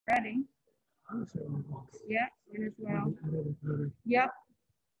ready. Yeah, and as well. Yep.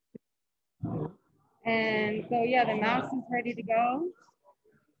 And so yeah, the mouse is ready to go.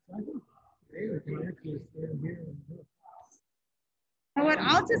 You know what?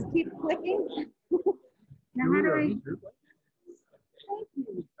 I'll just keep clicking. Now how do I?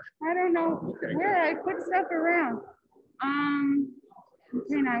 I don't know where I put stuff around.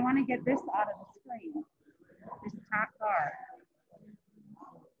 Okay, now I want to get this out of the screen. This top bar.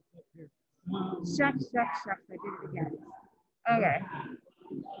 Shucks, shucks, shucks. I did it again. Okay.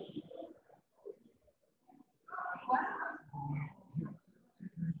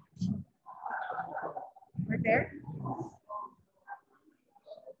 Right there.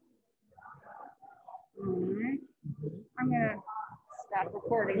 All right. I'm gonna stop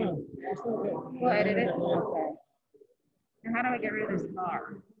recording. We'll edit it. Okay. Now how do I get rid of this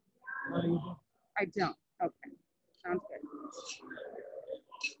bar? I don't. Okay. Sounds good.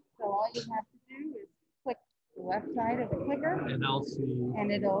 So all you have to do is click the left side of the clicker, and I'll see. And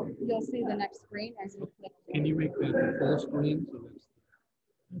you'll see the next screen as you click. Can you make that the full screen? So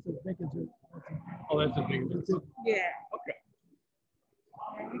that's a big one. Oh, that's a big one. Yeah. Okay.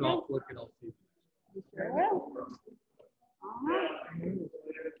 There you So I'll go. click it. I'll see. You sure will. All right.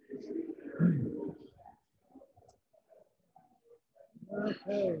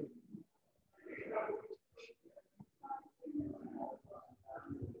 Okay.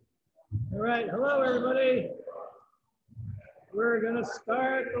 All right, hello everybody. We're going to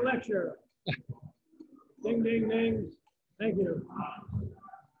start the lecture. Ding, ding, ding. Thank you.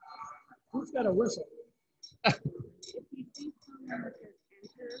 Who's got a whistle? If you see someone that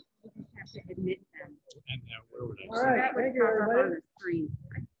says enter, you just have to admit them. And where would I? All right, That would thank you pop up on everybody. the screen.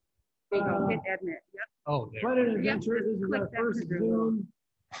 There you go. Hit admit. Yep. Oh, there. Quite an adventure. Yep, This is click our that first trigger. Zoom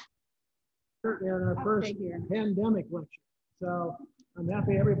and our first stay here. pandemic lecture. So I'm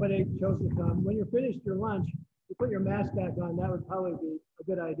happy everybody chose to come. When you're finished your lunch, you put your mask back on. That would probably be a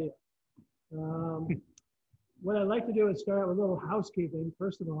good idea. What I'd like to do is start with a little housekeeping.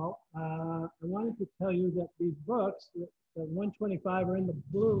 First of all, I wanted to tell you that these books, the 125 are in the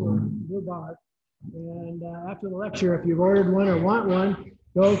blue bar. And after the lecture, if you've ordered one or want one,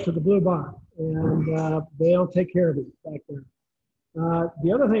 go to the blue bar and they'll take care of it back there.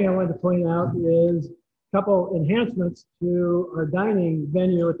 The other thing I wanted to point out is a couple enhancements to our dining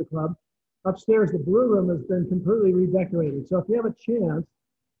venue at the club. Upstairs, the blue room has been completely redecorated. So if you have a chance,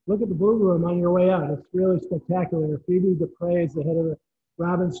 look at the blue room on your way out. It's really spectacular. Phoebe Dupre is the head of it.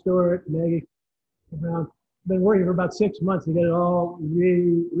 Robin Stewart, Maggie Brown. Been working for about 6 months to get it all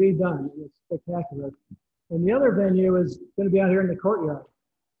redone. It's spectacular. And the other venue is going to be out here in the courtyard.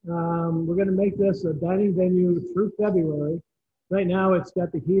 We're going to make this a dining venue through February. Right now, it's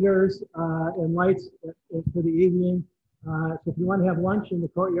got the heaters and lights for the evening. So if you want to have lunch in the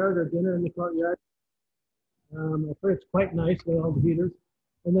courtyard or dinner in the courtyard, I've heard it's quite nice with all the heaters.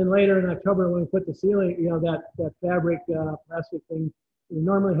 And then later in October, when we put the ceiling, you know, that fabric plastic thing we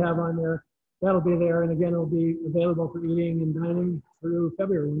normally have on there, that'll be there. And again, it'll be available for eating and dining through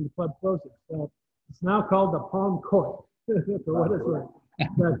February when the club closes. So it's now called the Palm Court, for what it's worth.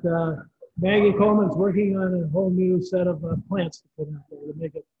 But Maggie Coleman's working on a whole new set of plants to put out there to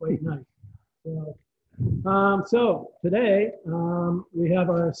make it quite nice. So today we have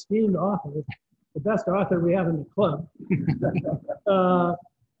our esteemed author, the best author we have in the club.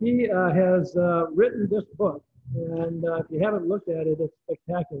 He has written this book, and if you haven't looked at it, it's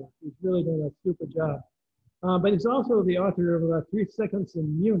spectacular. He's really done a super job. But he's also the author of 3 Seconds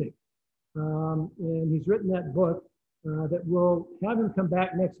in Munich, and he's written that book that will have him come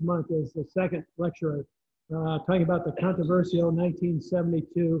back next month as the second lecturer, talking about the controversial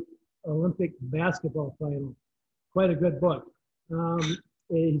 1972 Olympic basketball final. Quite a good book.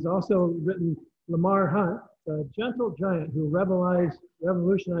 He's also written Lamar Hunt, a gentle giant who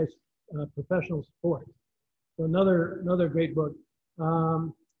revolutionized professional sports. So another great book.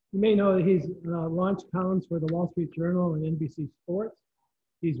 You may know that he's launched columns for the Wall Street Journal and NBC Sports.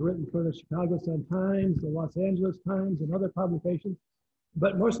 He's written for the Chicago Sun-Times, the Los Angeles Times, and other publications.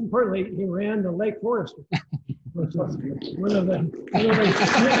 But most importantly, he ran the Lake Forest, which is one of the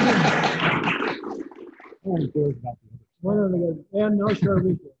and North Shore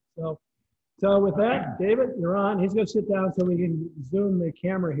Weekend. So with that, David, you're on. He's going to sit down so we can zoom the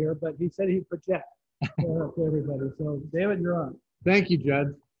camera here, but he said he'd project to everybody. So David, you're on. Thank you,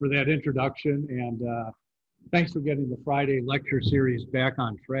 Jed, for that introduction, and thanks for getting the Friday lecture series back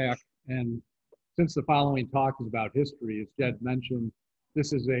on track. And since the following talk is about history, as Jed mentioned,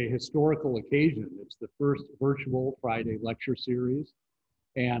 this is a historical occasion. It's the first virtual Friday lecture series,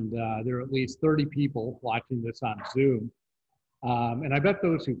 and there are at least 30 people watching this on Zoom. And I bet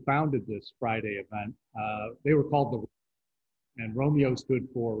those who founded this Friday event, they were called and Romeo stood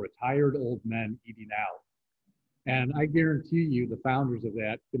for Retired Old Men Eating Out. And I guarantee you the founders of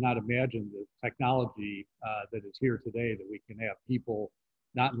that could not imagine the technology that is here today, that we can have people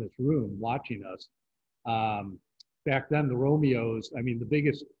not in this room watching us. Back then, the Romeos, I mean, the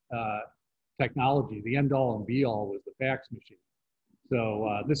biggest technology, the end all and be all was the fax machine.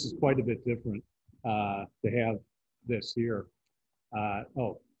 So this is quite a bit different to have this here.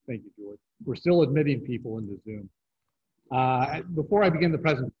 Oh, thank you, George. We're still admitting people into Zoom. Before I begin the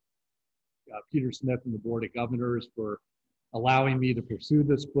presentation, Peter Smith and the Board of Governors for allowing me to pursue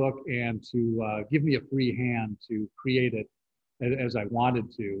this book and to give me a free hand to create it as I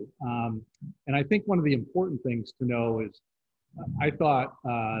wanted to. And I think one of the important things to know is I thought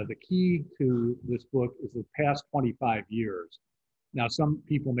the key to this book is the past 25 years. Now, some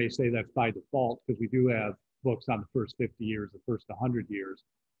people may say that's by default because we do have books on the first 50 years, the first 100 years.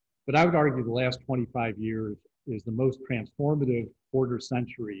 But I would argue the last 25 years is the most transformative quarter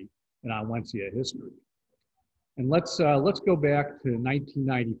century in Onwentsia history. And let's go back to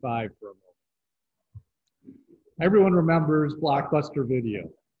 1995 for a moment. Everyone remembers Blockbuster Video,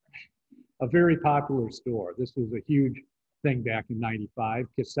 a very popular store. This was a huge thing back in 95.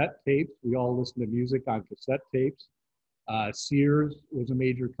 Cassette tapes, we all listened to music on cassette tapes. Sears was a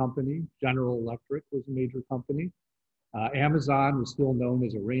major company. General Electric was a major company. Amazon was still known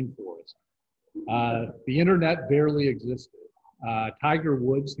as a rainforest. The internet barely existed. Tiger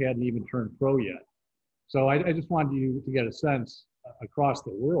Woods hadn't even turned pro yet. So I just wanted you to get a sense across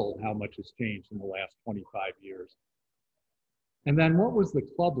the world how much has changed in the last 25 years. And then what was the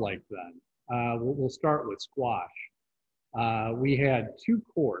club like then? We'll start with squash. We had two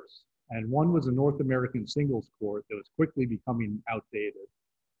courts, and one was a North American singles court that was quickly becoming outdated.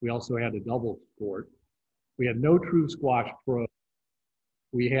 We also had a doubles court. We had no true squash pro.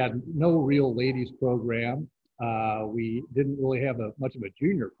 We had no real ladies program. We didn't really have much of a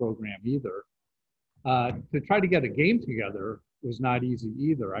junior program either. To try to get a game together was not easy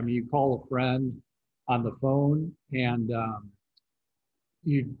either. I mean, you call a friend on the phone and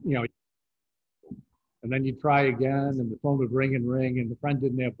you know, and then you try again and the phone would ring and the friend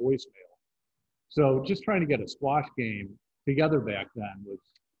didn't have voicemail. So just trying to get a squash game together back then was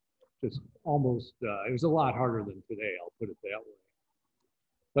just almost, it was a lot harder than today, I'll put it that way.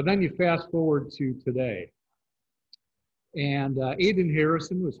 But then you fast forward to today. And Aidan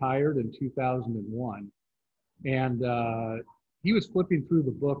Harrison was hired in 2001. And he was flipping through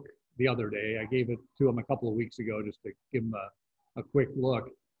the book the other day. I gave it to him a couple of weeks ago just to give him a quick look.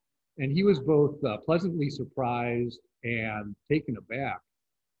 And he was both pleasantly surprised and taken aback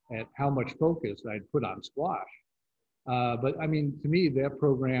at how much focus I'd put on squash. But I mean, to me, that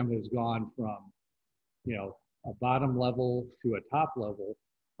program has gone from, you know, a bottom level to a top level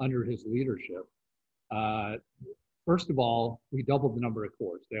under his leadership. First of all, we doubled the number of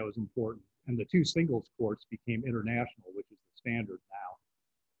courts. That was important. And the two singles courts became international, which is the standard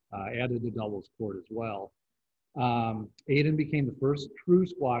now. Added the doubles court as well. Aidan became the first true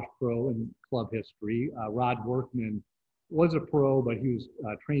squash pro in club history. Rod Workman was a pro, but he was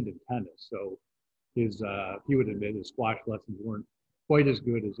trained in tennis. So he would admit his squash lessons weren't quite as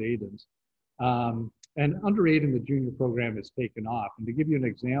good as Aidan's. And under Aidan, the junior program has taken off. And to give you an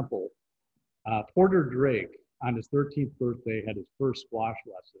example, Porter Drake, on his 13th birthday, had his first squash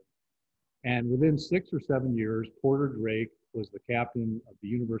lesson. And within 6 or 7 years, Porter Drake was the captain of the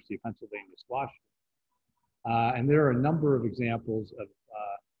University of Pennsylvania squash team. And there are a number of examples of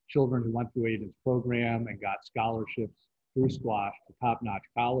children who went through Aidan's program and got scholarships through squash to top-notch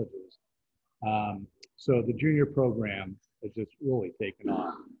colleges. So the junior program has just really taken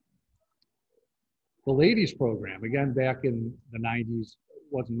off. The ladies program, again, back in the 90s,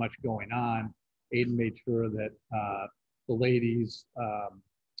 wasn't much going on. Aidan made sure that the ladies,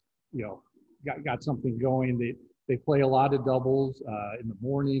 you know, got something going. They play a lot of doubles in the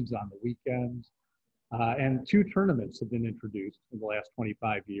mornings, on the weekends. And two tournaments have been introduced in the last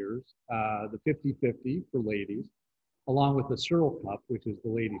 25 years. The 50-50 for ladies, along with the Searle Cup, which is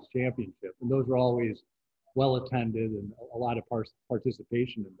the ladies championship. And those are always well attended and a lot of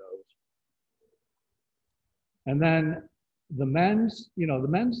participation in those. And then the men's, you know, the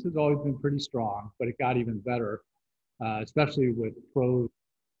men's has always been pretty strong, but it got even better, especially with pros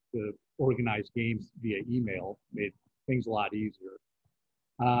to organize games via email, made things a lot easier.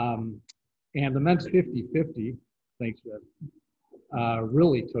 And the men's 50-50, thanks, Jeff,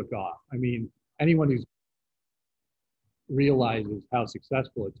 really took off. I mean, anyone who realizes how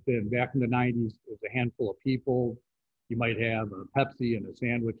successful it's been. Back in the 90s, it was a handful of people. You might have a Pepsi and a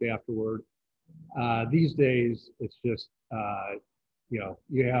sandwich afterward. These days, it's just,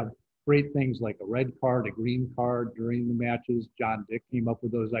 you have great things like a red card, a green card during the matches. John Dick came up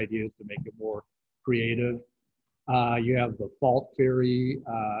with those ideas to make it more creative. You have the Fault Fairy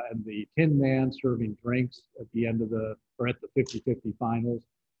and the Tin Man serving drinks at the end of or at the 50-50 finals.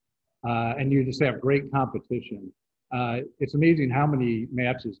 And you just have great competition. It's amazing how many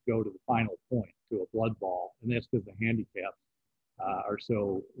matches go to the final point, to a blood ball, and that's because the handicaps are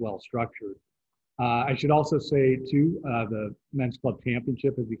so well structured. I should also say, too, the Men's Club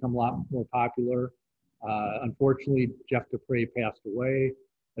Championship has become a lot more popular. Unfortunately, Jeff Dupre passed away,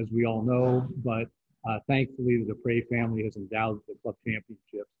 as we all know, but thankfully, the Dupre family has endowed the club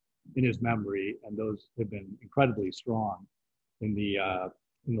championships in his memory, and those have been incredibly strong in the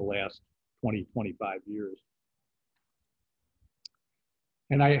last 20, 25 years.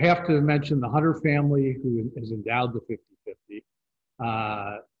 And I have to mention the Hunter family, who has endowed the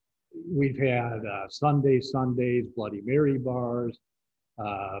 50-50. We've had Sundays, Bloody Mary bars,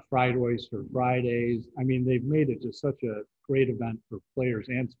 Fried Oyster Fridays. I mean, they've made it just such a great event for players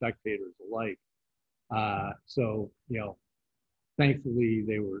and spectators alike. So, thankfully,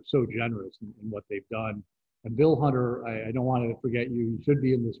 they were so generous in what they've done. And Bill Hunter, I don't want to forget you. You should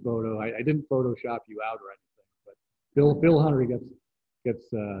be in this photo. I didn't Photoshop you out or anything, but Bill Hunter gets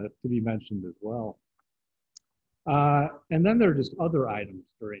to be mentioned as well. And then there are just other items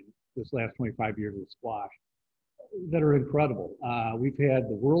during this last 25 years of squash that are incredible. We've had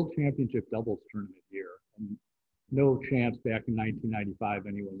the World Championship doubles tournament here, and no chance back in 1995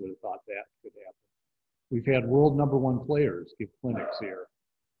 anyone would have thought that could happen. We've had world #1 players give clinics here,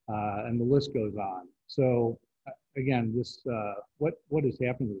 and the list goes on. So again, this what has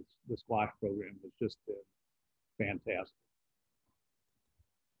happened with the squash program has just been fantastic.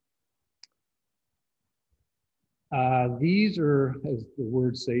 These are, as the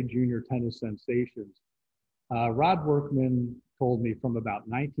words say, junior tennis sensations. Rod Workman told me from about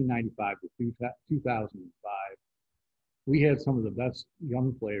 1995 to 2005, we had some of the best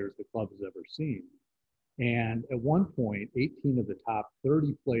young players the club has ever seen. And at one point, 18 of the top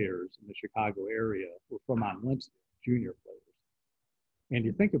 30 players in the Chicago area were from Onwentsia, junior players. And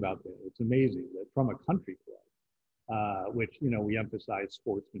you think about that, it's amazing that from a country club, which, we emphasize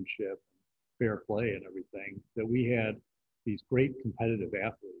sportsmanship, fair play and everything, that we had these great competitive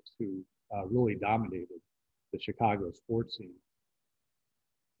athletes who really dominated the Chicago sports scene.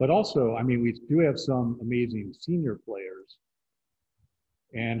 But also, I mean, we do have some amazing senior players.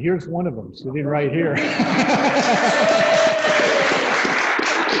 And here's one of them sitting right here.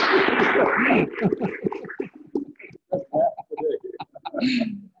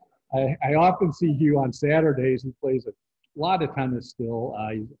 I often see Hugh on Saturdays. He plays a lot of tennis still.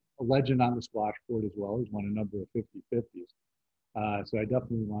 He's a legend on the squash court as well. He's won a number of 50-50s. So I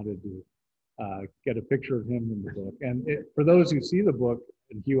definitely wanted to get a picture of him in the book. And for those who see the book,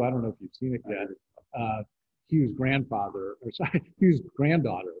 and Hugh, I don't know if you've seen it yet, Hugh's Hugh's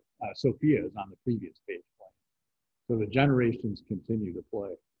granddaughter, Sophia, is on the previous page playing. So the generations continue to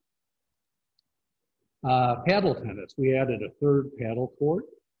play. Paddle tennis, we added a third paddle court.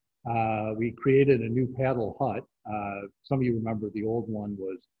 We created a new paddle hut. Some of you remember the old one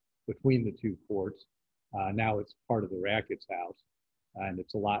was between the two courts. Now it's part of the rackets house, and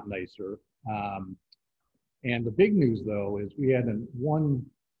it's a lot nicer. And the big news, though, is we have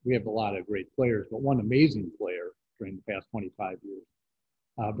a lot of great players, but one amazing player during the past 25 years.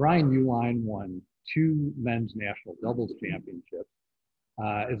 Brian Uline won 2 men's national doubles championships.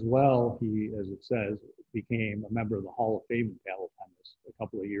 As well, he, as it says, became a member of the Hall of Fame in paddle tennis a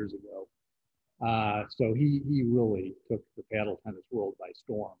couple of years ago. So he really took the paddle tennis world by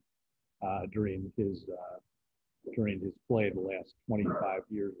storm during his play the last 25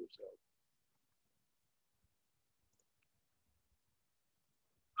 years or so.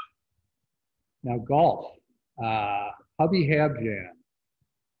 Now golf, Hubby Habjan.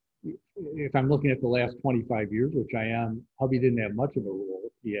 If I'm looking at the last 25 years, which I am, Hubby didn't have much of a role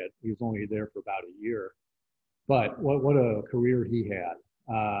yet. He was only there for about a year, but what a career he had.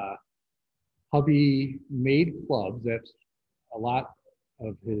 Hubby made clubs. That's a lot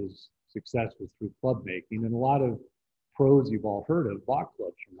of his success was through club making, and a lot of pros you've all heard of bought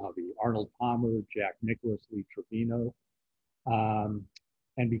clubs from Hubby. Arnold Palmer, Jack Nicklaus, Lee Trevino.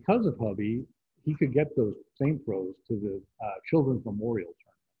 And because of Hubby, he could get those same pros to the Children's Memorial Tournament.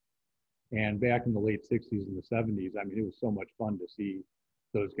 And back in the late 60s and the 70s, I mean, it was so much fun to see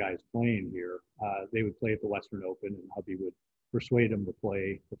those guys playing here. They would play at the Western Open, and Hubby would persuade them to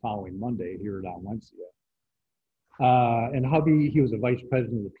play the following Monday here at Onwentsia. And Hubby, he was a vice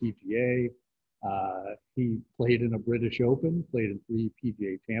president of the PGA. He played in a British Open, played in 3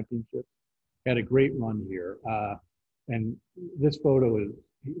 PGA championships. had a great run here. And this photo is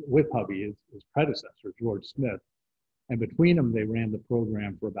with hubby is his predecessor, George Smith. And between them, they ran the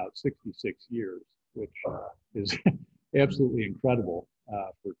program for about 66 years, which is absolutely incredible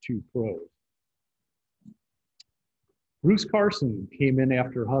for two pros. Bruce Carson came in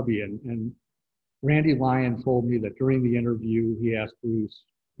after hubby, and Randy Lyon told me that during the interview, he asked Bruce,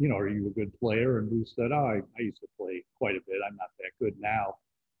 you know, are you a good player? And Bruce said, oh, I used to play quite a bit. I'm not that good now.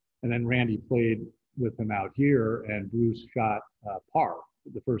 And then Randy played with him out here, and Bruce shot par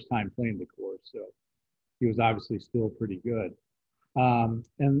the first time playing the course. So he was obviously still pretty good.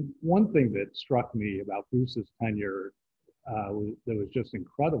 And one thing that struck me about Bruce's tenure that was just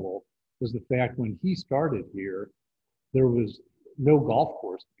incredible was the fact when he started here, there was no golf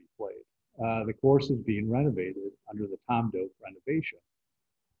course to be played. The course is being renovated under the Tom Doak renovation.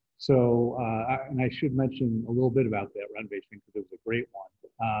 So, and I should mention a little bit about that renovation because it was a great one.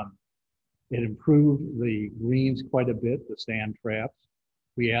 It improved the greens quite a bit, the sand traps.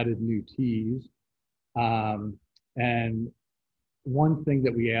 We added new tees. And one thing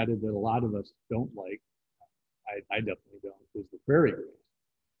that we added that a lot of us don't like, I definitely don't, is the prairie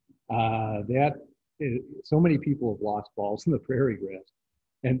grass. So many people have lost balls in the prairie grass.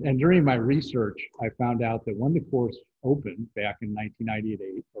 And during my research, I found out that when the course opened back in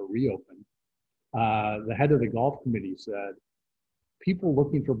 1998 or reopened, the head of the golf committee said, people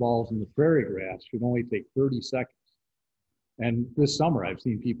looking for balls in the prairie grass should only take 30 seconds. And this summer, I've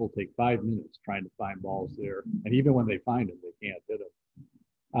seen people take 5 minutes trying to find balls there. And even when they find them, they can't hit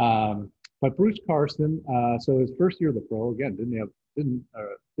them. But Bruce Carson, so his first year of the pro, again, didn't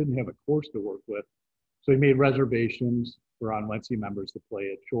have a course to work with. So he made reservations for Onwentsia members to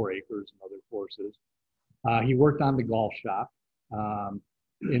play at Shore Acres and other courses. He worked on the golf shop.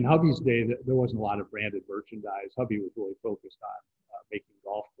 In hubby's day, there wasn't a lot of branded merchandise. Hubby was really focused on making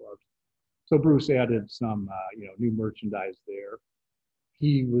golf clubs. So Bruce added some new merchandise there.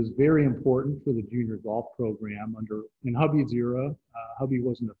 He was very important for the junior golf program in hubby's era. Hubby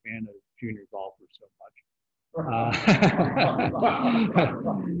wasn't a fan of junior golfers so much.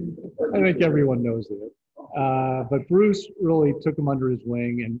 I think everyone knows that. But Bruce really took him under his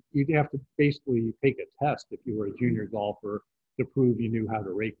wing, and you'd have to basically take a test if you were a junior golfer to prove you knew how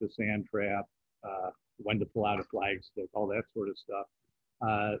to rake the sand trap, when to pull out a flagstick, all that sort of stuff.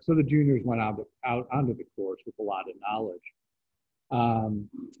 So the juniors went out onto the course with a lot of knowledge.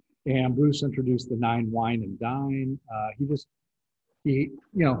 And Bruce introduced the 9 wine and dine. He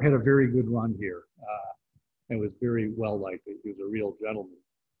had a very good run here. And was very well liked. He was a real gentleman.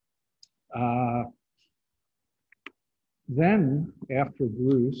 Then after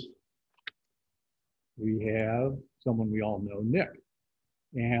Bruce, we have someone we all know, Nick.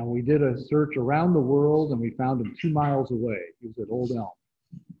 And we did a search around the world, and we found him 2 miles away. He was at Old Elm.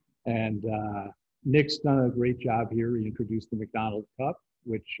 And Nick's done a great job here. He introduced the McDonald Cup,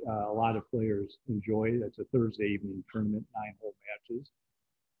 which a lot of players enjoy. That's a Thursday evening tournament, 9-hole matches.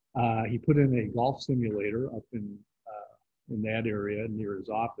 He put in a golf simulator up in that area near his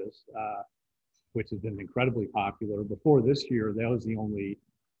office, which has been incredibly popular. Before this year, that was the only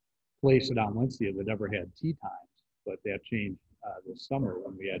place at Onwentsia that ever had tee times, but that changed this summer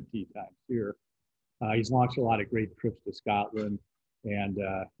when we had tee times here. He's launched a lot of great trips to Scotland, and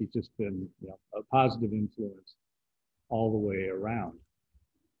he's just been a positive influence all the way around.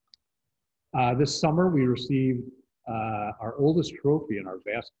 This summer, we received our oldest trophy in our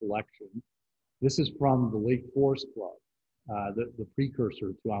vast collection. This is from the Lake Forest Club, the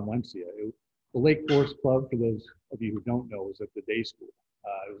precursor to Onwentsia. The Lake Forest Club, for those of you who don't know, was at the day school.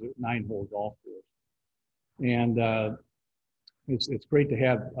 It was a 9-hole golf course. And it's great to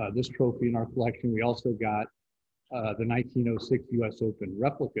have this trophy in our collection. We also got the 1906 US Open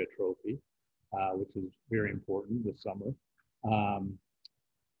replica trophy, which is very important this summer.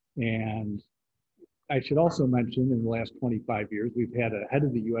 And I should also mention in the last 25 years, we've had a head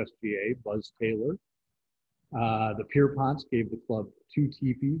of the USGA, Buzz Taylor. The Pierponts gave the club 2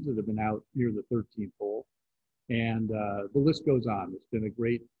 teepees that have been out near the 13th hole. And the list goes on. It's been a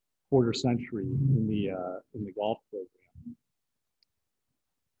great quarter century in the golf program.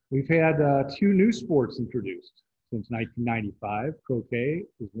 We've had 2 new sports introduced since 1995. Croquet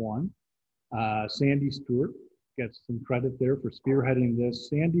is one. Sandy Stewart gets some credit there for spearheading this.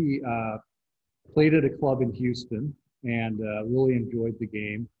 Sandy played at a club in Houston and really enjoyed the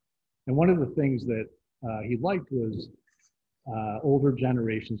game. And one of the things that he liked was older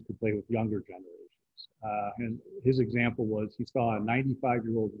generations could play with younger generations. And his example was he saw a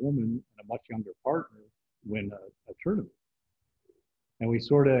 95-year-old woman and a much younger partner win a tournament. And we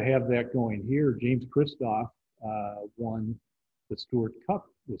sort of have that going here. James Kristoff won the Stewart Cup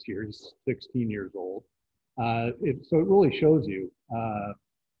this year. He's 16 years old. So it really shows you,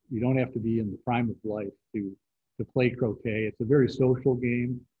 you don't have to be in the prime of life to play croquet. It's a very social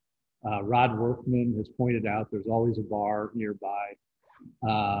game. Rod Workman has pointed out there's always a bar nearby.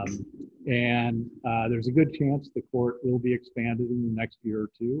 There's a good chance the court will be expanded in the next year or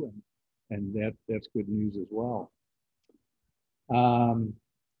two, and that's good news as well.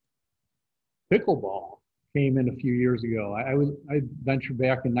 Pickleball came in a few years ago. I ventured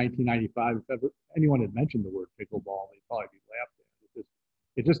back in 1995. If ever anyone had mentioned the word pickleball, they'd probably be laughed at.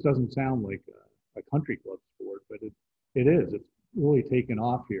 It just doesn't sound like a country club sport, but it is. It's really taken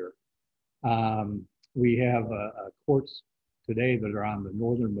off here. We have courts today that are on the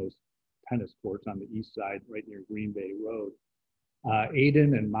northernmost tennis courts on the east side, right near Green Bay Road.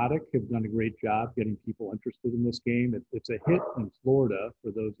 Aiden and Madik have done a great job getting people interested in this game. It's a hit in Florida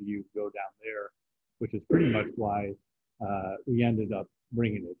for those of you who go down there, which is pretty much why we ended up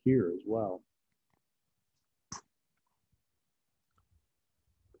bringing it here as well.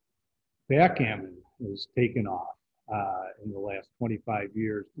 Backgammon has taken off in the last 25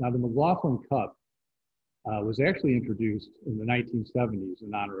 years. Now, the McLaughlin Cup was actually introduced in the 1970s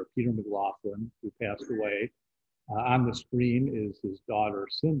in honor of Peter McLaughlin, who passed away. On the screen is his daughter,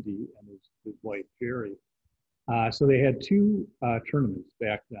 Cindy, and his wife, Jerry. So they had two tournaments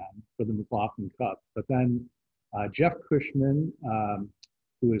back then for the McLaughlin Cup. But then Jeff Cushman,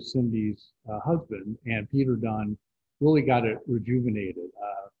 who is Cindy's husband, and Peter Dunn really got it rejuvenated,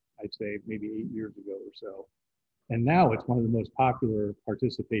 I'd say maybe 8 years ago or so. And now it's one of the most popular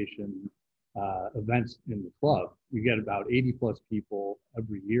participation events in the club. You get about 80 plus people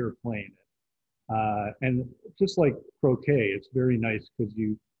every year playing it. And just like croquet, it's very nice because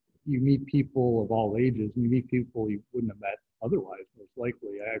you meet people of all ages. You meet people you wouldn't have met otherwise, most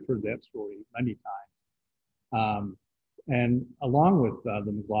likely. I've heard that story many times. And along with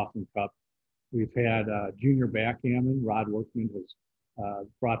the McLaughlin Cup, we've had junior backgammon. Rod Workman has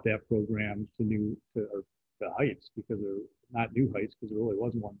brought that program to heights, because they're not new heights, because there really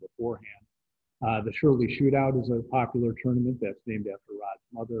wasn't one beforehand. The Shirley Shootout is a popular tournament that's named after Rod's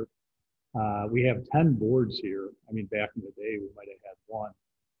mother. We have 10 boards here. I mean, back in the day, we might have had one.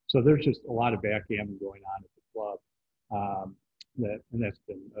 So there's just a lot of backgammon going on at the club. And that's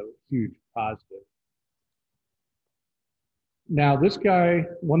been a huge positive. Now, this guy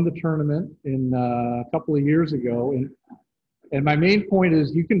won the tournament in a couple of years ago. And my main point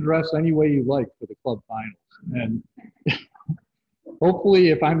is you can dress any way you like for the club finals. And hopefully,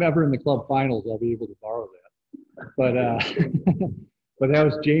 if I'm ever in the club finals, I'll be able to borrow that. But but that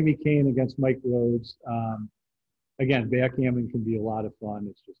was Jamie Kane against Mike Rhodes. Again, backgammon can be a lot of fun.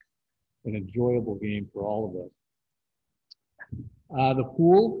 It's just an enjoyable game for all of us. The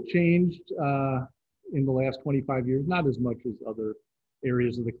pool changed in the last 25 years, not as much as other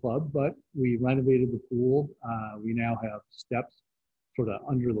areas of the club, but we renovated the pool. We now have steps sort of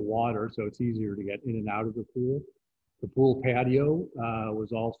under the water, so it's easier to get in and out of the pool. The pool patio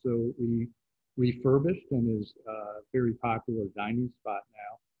was also refurbished and is a very popular dining spot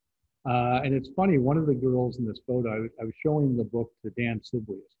now. And it's funny, one of the girls in this photo, I was showing the book to Dan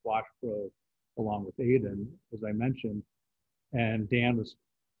Sibley, a squash pro, along with Aiden, as I mentioned, and Dan was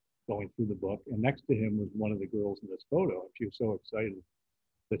going through the book, and next to him was one of the girls in this photo. She was so excited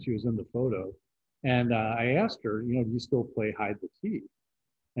that she was in the photo. And I asked her, do you still play hide the tee?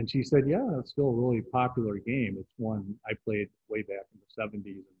 And she said, yeah, it's still a really popular game. It's one I played way back in the 70s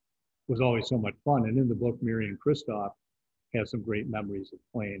and was always so much fun. And in the book, Miriam Kristoff has some great memories of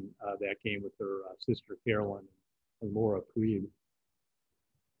playing that game with her sister Carolyn and Laura Puig.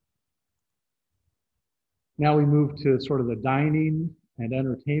 Now we move to sort of the dining and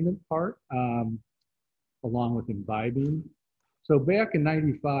entertainment part, along with imbibing. So back in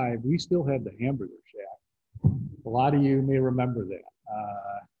 '95, we still had the Hamburger Shack. A lot of you may remember that.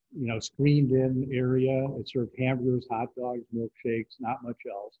 Screened in area. It served hamburgers, hot dogs, milkshakes, not much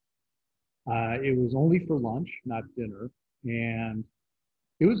else. It was only for lunch, not dinner. And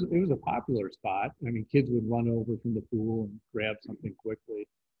it was a popular spot. I mean, kids would run over from the pool and grab something quickly,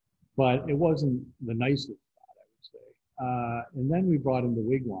 but it wasn't the nicest spot, I would say. And then we brought in the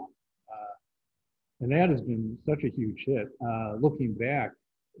Wigwam, and that has been such a huge hit. Looking back,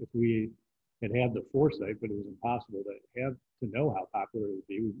 if we had the foresight, but it was impossible to know how popular it would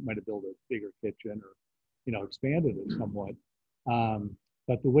be. We might have built a bigger kitchen or, expanded it somewhat.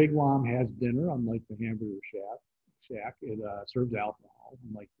 But the Wigwam has dinner, unlike the Hamburger Shack. It serves alcohol,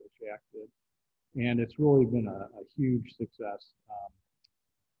 unlike the Shack did. And it's really been a huge success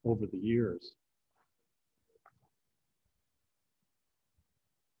over the years.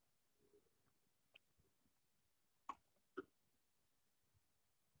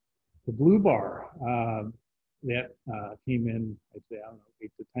 The Blue Bar, that came in, I'd say, I don't know,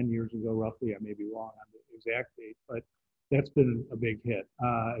 8 to 10 years ago, roughly. I may be wrong on the exact date, but that's been a big hit.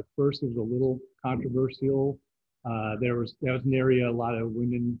 At first, it was a little controversial. That was an area a lot of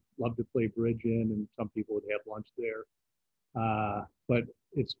women loved to play bridge in, and some people would have lunch there. But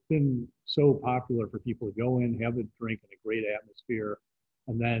it's been so popular for people to go in, have a drink in a great atmosphere,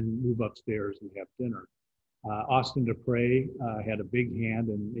 and then move upstairs and have dinner. Austin Dupre had a big hand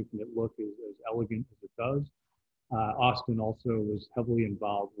in making it look as elegant as it does. Austin also was heavily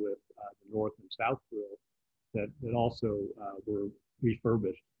involved with the North and South Grill that also were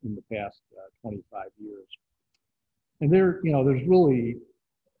refurbished in the past 25 years. And there's really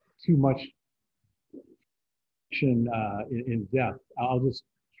too much in depth. I'll just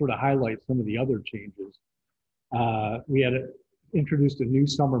sort of highlight some of the other changes. We had introduced a new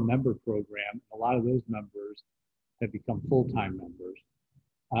summer member program. A lot of those members have become full-time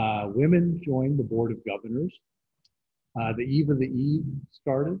members. Women joined the Board of Governors. The Eve of the Eve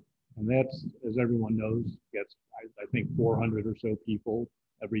started, and that's, as everyone knows, gets, I think, 400 or so people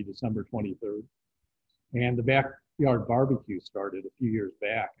every December 23rd. And the backyard barbecue started a few years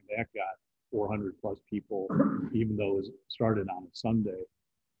back, and that got 400 plus people, even though it was started on a Sunday.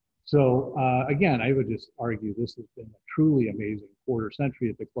 So again, I would just argue this has been a truly amazing quarter century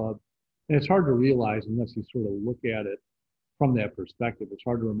at the club. And it's hard to realize unless you sort of look at it from that perspective. It's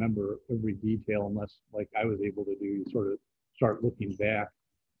hard to remember every detail unless, like I was able to do, you sort of start looking back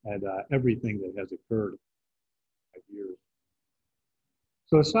at everything that has occurred in 5 years.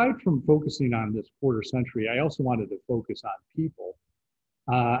 So aside from focusing on this quarter century, I also wanted to focus on people.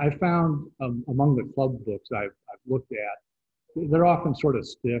 I found among the club books I've looked at, they're often sort of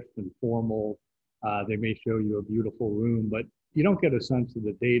stiff and formal. They may show you a beautiful room, but you don't get a sense of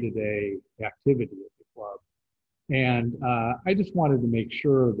the day-to-day activity at the club. And I just wanted to make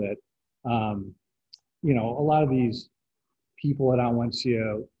sure that, a lot of these people at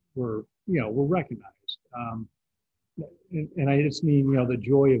Onwentsia were recognized. And I just mean, the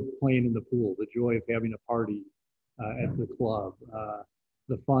joy of playing in the pool, the joy of having a party at the club,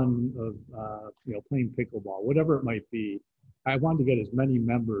 the fun of, playing pickleball, whatever it might be. I wanted to get as many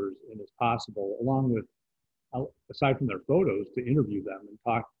members in as possible, along with, aside from their photos, to interview them and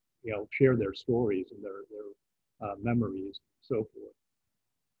talk, share their stories and their memories, and so forth.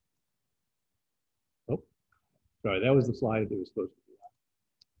 Oh, sorry, that was the slide that was supposed to be on.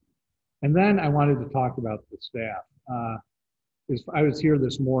 And then I wanted to talk about the staff. I was here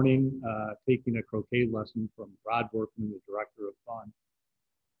this morning taking a croquet lesson from Rod Workman, the director of fun.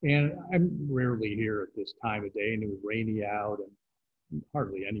 And I'm rarely here at this time of day, and it was rainy out, and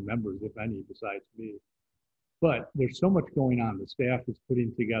hardly any members, if any, besides me. But there's so much going on. The staff is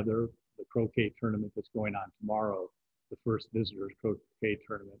putting together the croquet tournament that's going on tomorrow, the first visitors croquet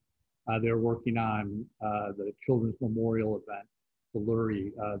tournament. They're working on the Children's Memorial event, the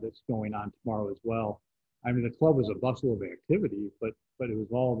Lurie, that's going on tomorrow as well. I mean, the club is a bustle of activity, but it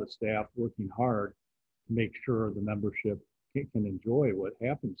was all the staff working hard to make sure the membership can enjoy what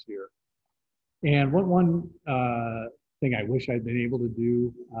happens here. And one thing I wish I'd been able to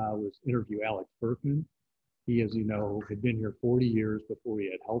do was interview Alex Berkman. He, as you know, had been here 40 years before he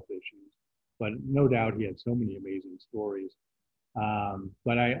had health issues, but no doubt he had so many amazing stories.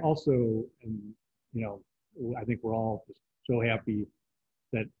 But I also, I think we're all just so happy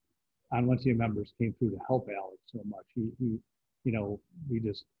that Onwentsia members came through to help Alex so much. We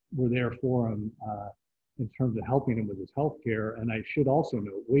just were there for him in terms of helping him with his health care. And I should also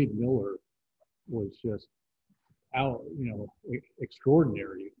note, Wade Miller was just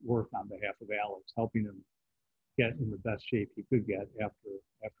extraordinary work on behalf of Alex, helping him get in the best shape he could get after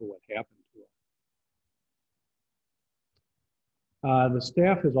what happened to him. The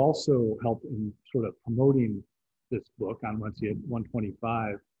staff has also helped in sort of promoting this book, Onwentsia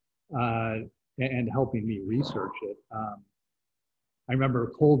 125, and helping me research it. I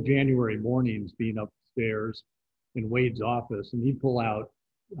remember cold January mornings being upstairs in Wade's office, and he'd pull out,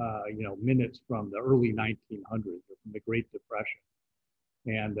 minutes from the early 1900s, or from the Great Depression.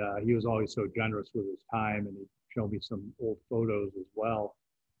 And he was always so generous with his time, and he'd show me some old photos as well.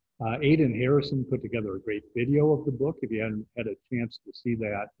 Aidan Harrison put together a great video of the book. If you hadn't had a chance to see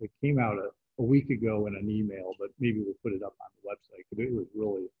that, it came out a week ago in an email, but maybe we'll put it up on the website because it was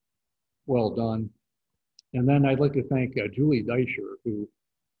really well done. And then I'd like to thank Julie Deischer, who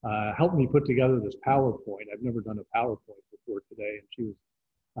helped me put together this PowerPoint. I've never done a PowerPoint before today, and she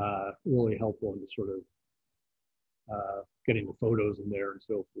was really helpful in sort of getting the photos in there and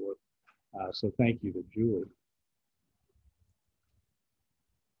so forth. So thank you to Julie.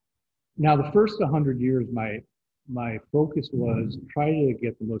 Now, the first 100 years, my my focus was try to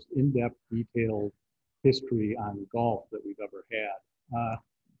get the most in-depth, detailed history on golf that we've ever had.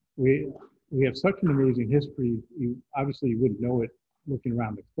 We have such an amazing history. You obviously wouldn't know it looking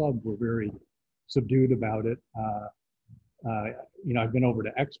around the club. We're very subdued about it. I've been over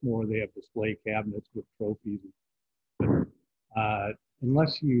to Exmoor. They have display cabinets with trophies.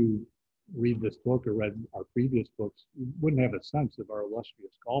 Unless you read this book or read our previous books, you wouldn't have a sense of our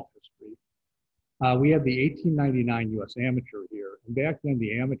illustrious golf history. We had the 1899 U.S. Amateur here, and back then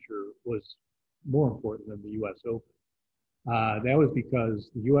the amateur was more important than the U.S. Open. That was because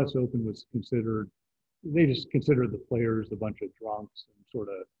the U.S. Open was they just considered the players a bunch of drunks and sort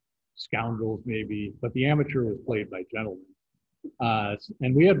of scoundrels maybe, but the amateur was played by gentlemen.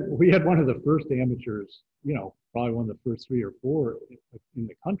 And we had one of the first amateurs, probably one of the first 3 or 4 in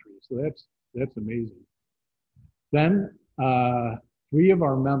the country. So that's amazing. Then 3 of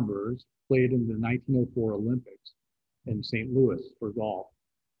our members played in the 1904 Olympics in St. Louis for golf.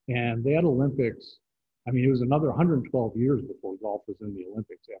 And that Olympics, it was another 112 years before golf was in the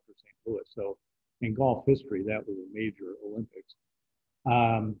Olympics after St. Louis. So in golf history, that was a major Olympics.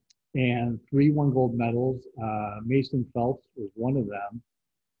 And 3 won gold medals. Mason Phelps was one of them.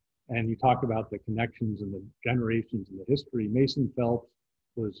 And you talked about the connections and the generations and the history. Mason Phelps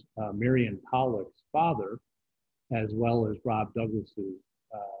was Marion Pollock's father, as well as Rob Douglas's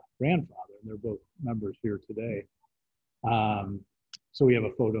grandfather. And they're both members here today. So we have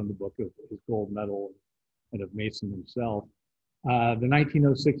a photo in the book of his gold medal and of Mason himself. The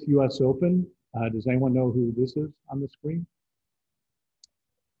 1906 U.S. Open. Does anyone know who this is on the screen?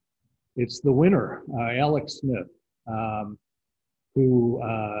 It's the winner, Alex Smith, who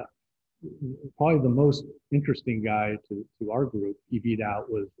probably the most interesting guy to our group he beat out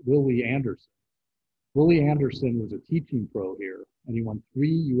was Willie Anderson. Willie Anderson was a teaching pro here, and he won 3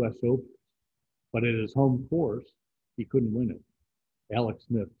 U.S. Opens. But at his home course, he couldn't win it. Alex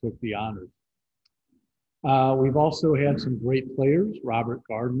Smith took the honors. We've also had some great players. Robert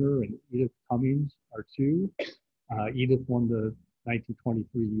Gardner and Edith Cummings are 2. Edith won the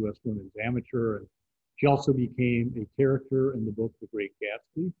 1923 U.S. Women's Amateur, and she also became a character in the book The Great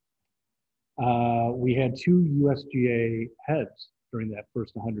Gatsby. We had 2 USGA heads during that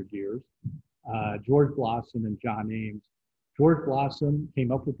first 100 years, George Blossom and John Ames. George Blossom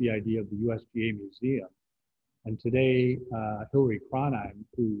came up with the idea of the USGA Museum, and today Hillary Cronheim,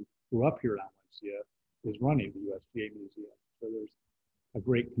 who grew up here at Onwentsia, is running the USGA Museum. So there's a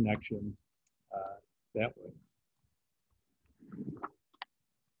great connection that way.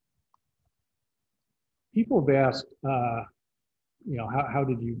 People have asked, how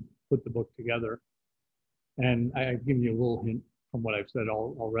did you put the book together? And I've given you a little hint from what I've said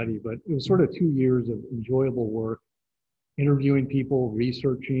already, but it was sort of 2 years of enjoyable work, interviewing people,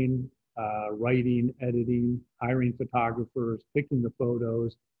 researching, writing, editing, hiring photographers, picking the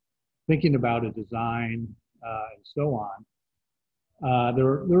photos, thinking about a design, and so on. There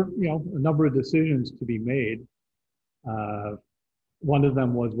were a number of decisions to be made. One of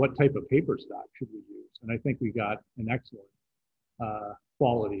them was what type of paper stock should we use? And I think we got an excellent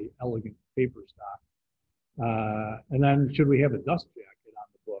quality, elegant paper stock. And then should we have a dust jacket on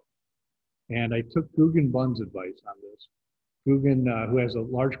the book? And I took Guggen Bunn's advice on this. Guggen, who has a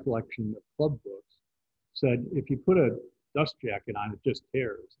large collection of club books, said if you put a dust jacket on, it just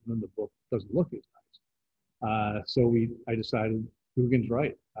tears, and then the book doesn't look as nice. So I decided Guggen's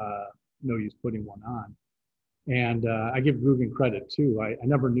right. No use putting one on. And I give Guggen credit too. I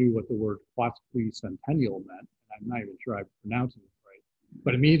never knew what the word quasquicentennial meant. I'm not even sure I'm pronouncing it right,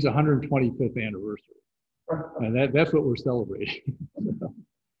 but it means 125th anniversary. And that's what we're celebrating.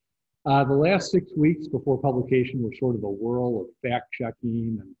 The last 6 weeks before publication were sort of a whirl of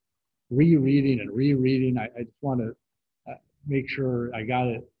fact-checking and rereading. I just want to make sure I got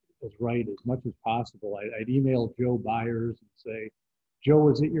it as right as much as possible. I'd email Joe Byers and say, Joe,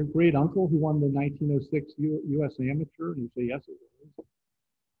 is it your great uncle who won the 1906 U.S. Amateur? And he'd say, yes, it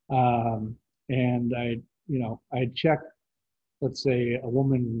was. And I'd check, let's say, a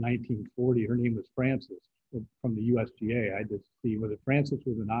woman in 1940, her name was Frances from the USGA. I just see whether Frances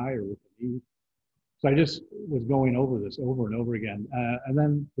was an I or with an E. So I just was going over this over and over again. And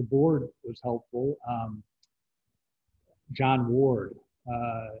then the board was helpful. John Ward,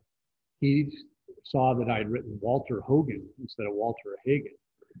 he saw that I'd written Walter Hogan instead of Walter Hagen.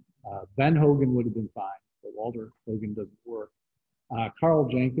 Ben Hogan would have been fine, but Walter Hogan doesn't work. Carl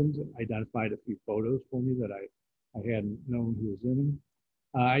Jenkins identified a few photos for me that I hadn't known who was in them.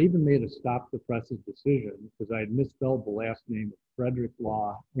 I even made a stop the press's decision because I had misspelled the last name of Frederick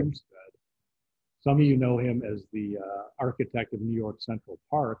Law Olmsted. Some of you know him as the architect of New York Central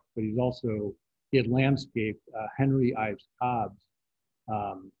Park, but he's also he had landscaped Henry Ives Cobb's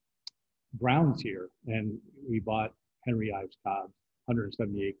grounds here, and we bought Henry Ives Cobb's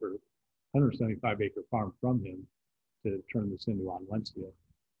 175 acre farm from him to turn this into Onwentsia.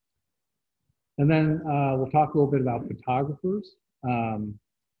 And then we'll talk a little bit about photographers.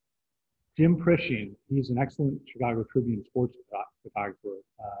 Jim Prishing, he's an excellent Chicago Tribune sports photographer.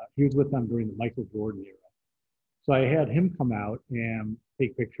 He was with them during the Michael Jordan era. So I had him come out and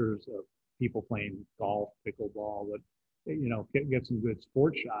take pictures of people playing golf, pickleball, but get some good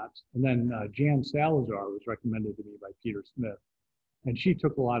sports shots. And then Jan Salazar was recommended to me by Peter Smith. And she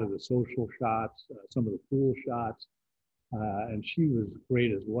took a lot of the social shots, some of the pool shots, and she was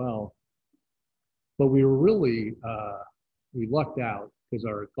great as well. But we were really, we lucked out because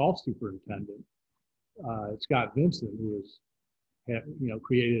our golf superintendent, Scott Vincent, who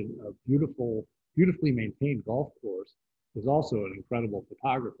created a beautifully maintained golf course, is also an incredible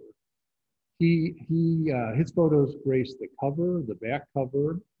photographer. His photos grace the cover, the back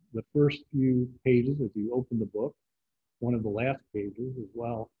cover, the first few pages as you open the book, one of the last pages as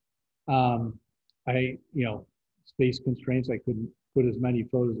well. Space constraints, I couldn't put as many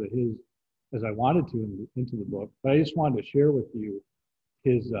photos of his as I wanted to into the book, but I just wanted to share with you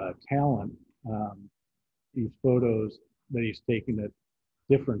his talent, these photos that he's taken at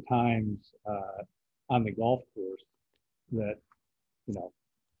different times on the golf course that,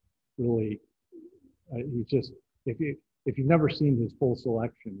 really, he's just, if you've never seen his full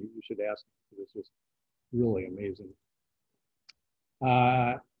selection, you should ask him, because it's just really amazing.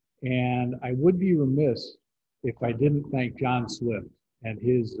 And I would be remiss if I didn't thank John Swift and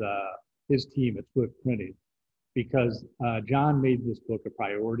his team at Swift Printing, because John made this book a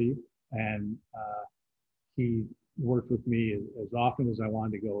priority, and he worked with me as often as I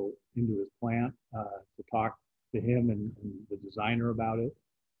wanted to go into his plant to talk to him and the designer about it.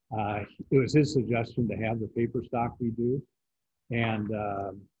 It was his suggestion to have the paper stock we do. And,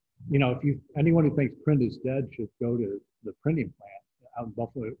 anyone who thinks print is dead should go to the printing plant out in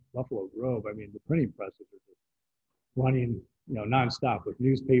Buffalo Grove. I mean, the printing presses are just running, nonstop with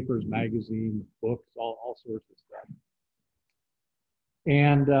newspapers, magazines, books, all sorts of stuff.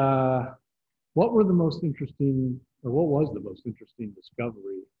 And what was the most interesting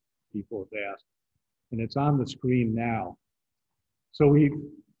discovery, people have asked? And it's on the screen now. So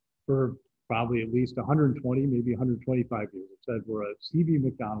for probably at least 120, maybe 125 years, it said we're a C.B.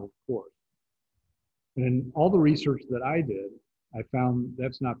 Macdonald course. And in all the research that I did, I found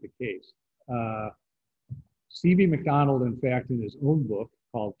that's not the case. C.B. Macdonald, in fact, in his own book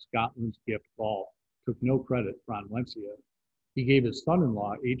called Scotland's Gift Golf, took no credit for Onwentsia. He gave his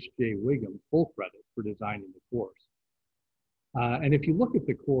son-in-law, H.J. Wigham, full credit for designing the course. And if you look at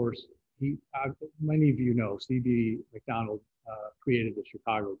the course, many of you know C.B. Macdonald created the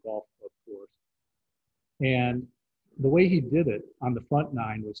Chicago Golf Club course. And the way he did it on the front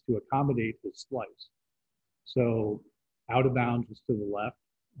nine was to accommodate his slice. So out of bounds was to the left,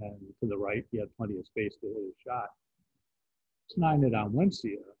 and to the right, he had plenty of space to hit his shot. This nine at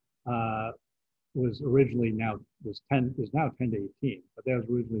Onwentsia was now 10 to 18, but that was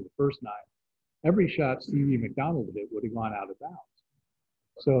originally the first nine. Every shot C.B. Macdonald hit would have gone out of bounds.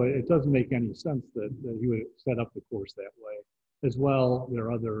 So it doesn't make any sense that he would set up the course that way. As well, there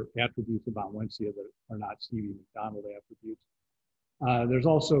are other attributes of Onwentsia that are not C.B. Macdonald attributes. There's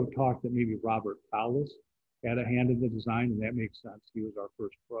also talk that maybe Robert Fowlis had a hand in the design, and that makes sense. He was our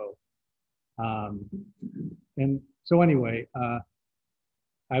first pro. And so anyway, to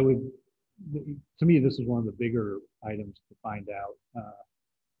me, this is one of the bigger items to find out,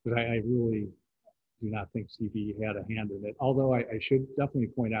 but I really do not think CB had a hand in it. Although I should definitely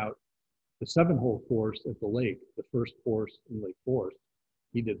point out the 7-hole course at the lake, the first course in Lake Forest,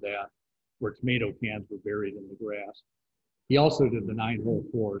 he did that, where tomato cans were buried in the grass. He also did the 9-hole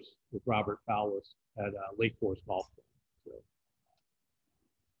course with Robert Fowlis at Lake Forest Golf Club.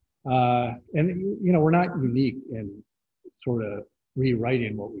 So, we're not unique in sort of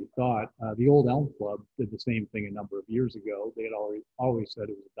rewriting what we thought. The old Elm Club did the same thing a number of years ago. They had always said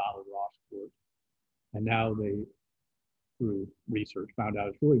it was a Donald Ross course. And now they, through research, found out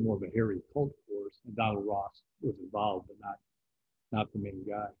it's really more of a Harry Colt course, and Donald Ross was involved, but not the main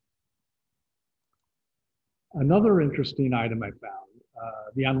guy. Another interesting item I found,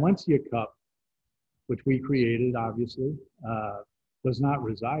 the Onwentsia Cup, which we created, obviously, does not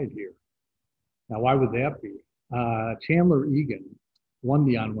reside here. Now, why would that be? Chandler Egan won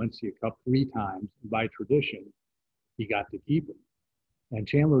the Onwentsia Cup 3 times, and by tradition, he got to keep it. And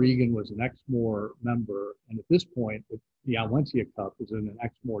Chandler Egan was an Exmoor member, and at this point, the Onwentsia Cup is in an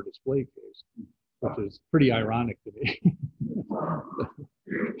Exmoor display case, which is pretty ironic to me.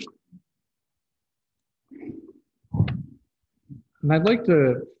 And I'd like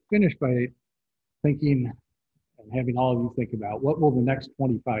to finish by thinking and having all of you think about what will the next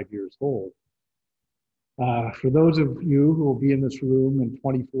 25 years hold. For those of you who will be in this room in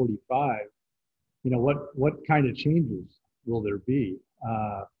 2045, you know, what kind of changes will there be?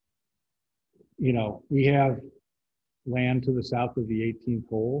 You know, we have land to the south of the 18th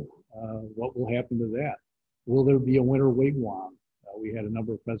hole. What will happen to that? Will there be a winter wigwam? We had a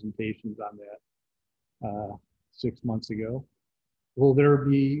number of presentations on that 6 months ago. Will there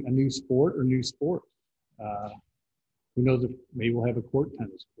be a new sport or new sports? Who knows if maybe we'll have a court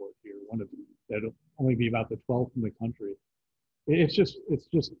tennis court here, one of them that'll only be about the 12th in the country. It's just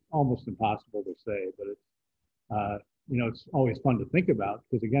almost impossible to say, but it's you know, it's always fun to think about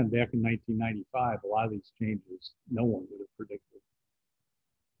because again, back in 1995, a lot of these changes no one would have predicted.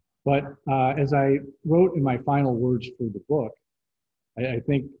 But as I wrote in my final words for the book, I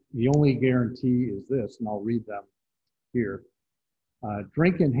think the only guarantee is this, and I'll read them here.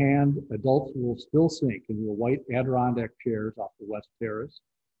 Drink in hand, adults will still sink into the white Adirondack chairs off the West Terrace.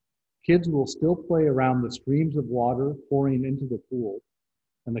 Kids will still play around the streams of water pouring into the pool,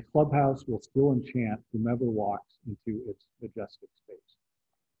 and the clubhouse will still enchant whomever walks into its majestic space.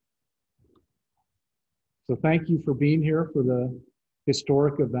 So thank you for being here for the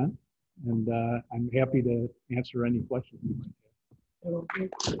historic event, and I'm happy to answer any questions you might have.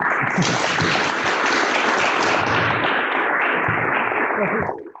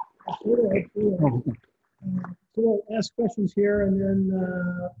 So we'll ask questions here, and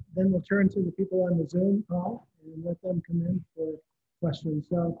then we'll turn to the people on the Zoom call and let them come in for questions.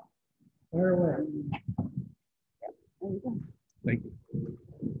 So fire away. Thank you.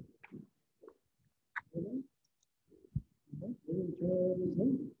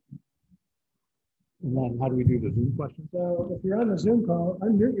 And then how do we do the Zoom questions? So if you're on the Zoom call,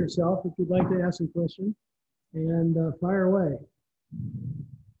 unmute yourself if you'd like to ask a question, and fire away.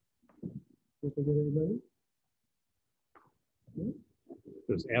 Did I get anybody?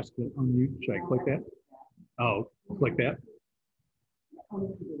 Just ask to unmute. Should I click that? Oh, click that.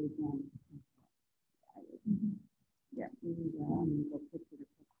 Yeah.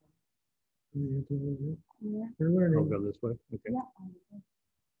 They're learning. I'll go this way. Okay.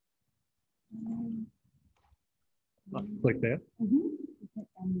 Click that.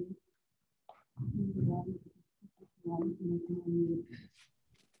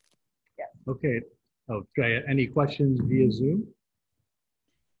 Okay. Okay. Any questions via Zoom?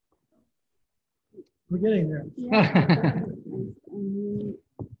 We're getting there. We're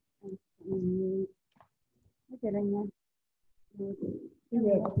getting there. We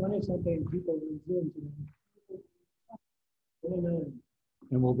have 20-something people in Zoom today. 29.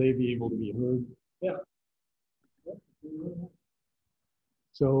 And will they be able to be heard? Yeah.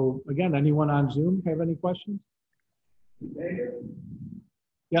 So again, anyone on Zoom have any questions?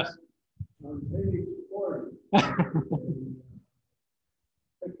 Yes. On page 40,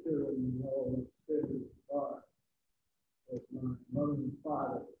 picture in the city bar with my mother and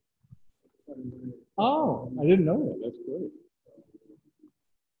father. Oh, I didn't know that. That's great.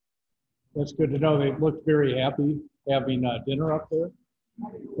 That's good to know. They looked very happy having dinner up there.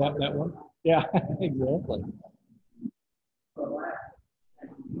 That one? Yeah, exactly.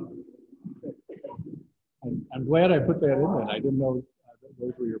 I'm glad I put that in there. I didn't know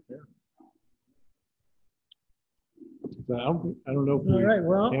those were your parents. So I don't know if All right,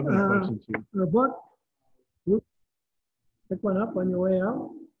 well, have any questions here. the book, pick one up on your way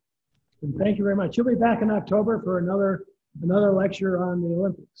out. And thank you very much. You'll be back in October for another lecture on the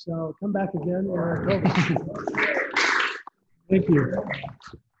Olympics. So come back again in October. Thank you.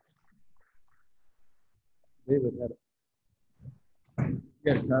 David had You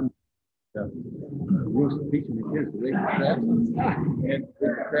got to come. Rules teaching the kids to raise the craft and bring the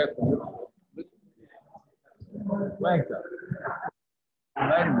craft and flags up.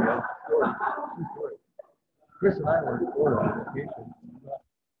 Reminded me of a story. Chris and I were in Florida on vacation.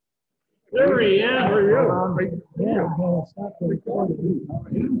 There he is. Where are you? Yeah, I'm going to stop the recording.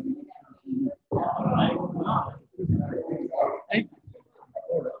 Thank you.